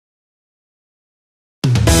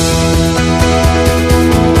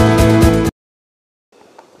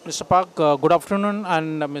Mr. Park, good afternoon,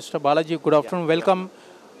 and Mr. Balaji, good afternoon. Welcome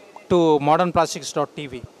to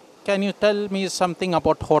modernplastics.tv. Can you tell me something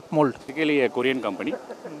about hot mold? Basically a Korean company.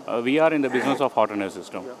 We are in the business of hot runner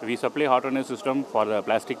system. We supply hot runner system for the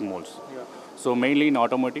plastic molds. So mainly in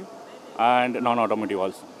automotive and non-automotive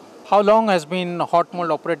also. How long has been hot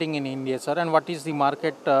mold operating in India, sir, and what is the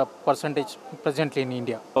market percentage presently in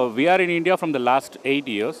India? We are in India from the last 8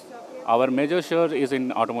 years. Our major share is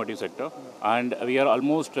in automotive sector, and we are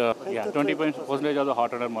almost 20% of the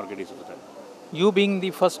hot runner market is there. You being the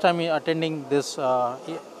first time attending this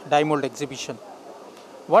die mold exhibition,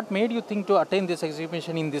 what made you think to attend this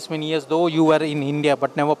exhibition in this many years, though you were in India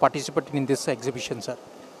but never participated in this exhibition, sir?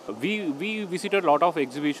 We visited a lot of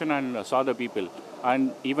exhibition and saw the people,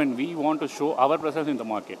 and even we want to show our presence in the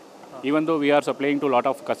market. Even though we are supplying to a lot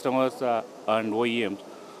of customers and OEMs,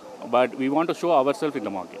 but we want to show ourselves in the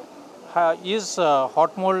market. Is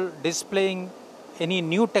hot mold displaying any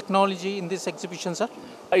new technology in this exhibition, sir?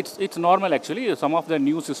 It's normal actually. Some of the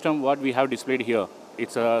new system what we have displayed here,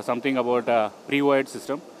 it's something about a pre-wired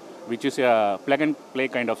system, which is a plug and play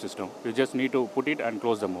kind of system. You just need to put it and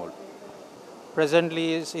close the mold.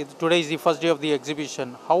 Presently, today is the first day of the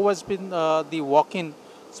exhibition. How has been the walk-in,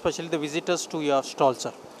 especially the visitors to your stall,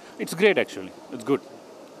 sir? It's great actually. It's good.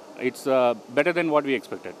 It's better than what we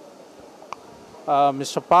expected.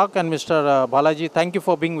 Mr. Park and Mr. Balaji, thank you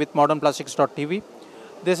for being with modernplastics.tv.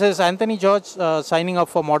 This is Anthony George signing off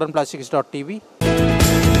for modernplastics.tv.